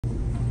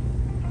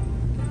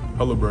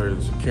Hello,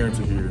 brothers.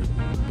 Carrington here,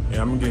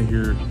 and I'm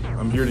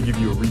here to give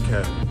you a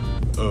recap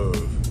of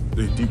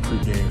the Deep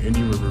Creek game,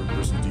 Indian River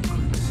versus Deep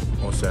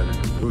Creek, on Saturday.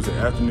 It was an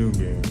afternoon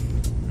game,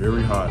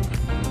 very hot,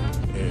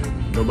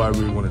 and nobody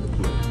really wanted to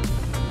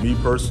play. Me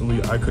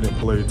personally, I couldn't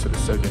play to the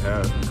second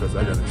half because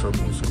I got in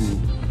trouble in school.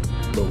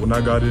 But when I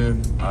got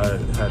in, I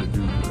had to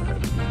do what I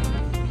had to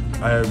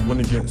do. I had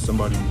went against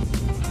somebody.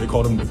 They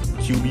called him the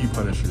QB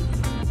Punisher,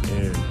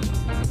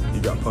 and he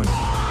got punished.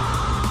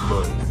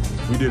 But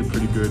we did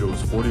pretty good. It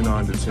was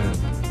 49-10,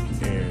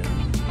 and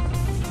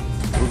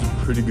it was a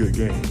pretty good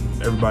game.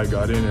 Everybody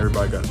got in,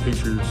 everybody got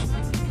pictures,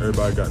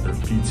 everybody got their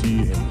PT,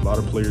 and a lot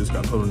of players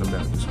got put on the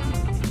map this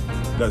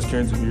week. That's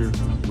Carrington here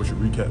with your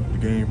recap of the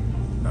game,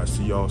 and I'll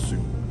see y'all soon.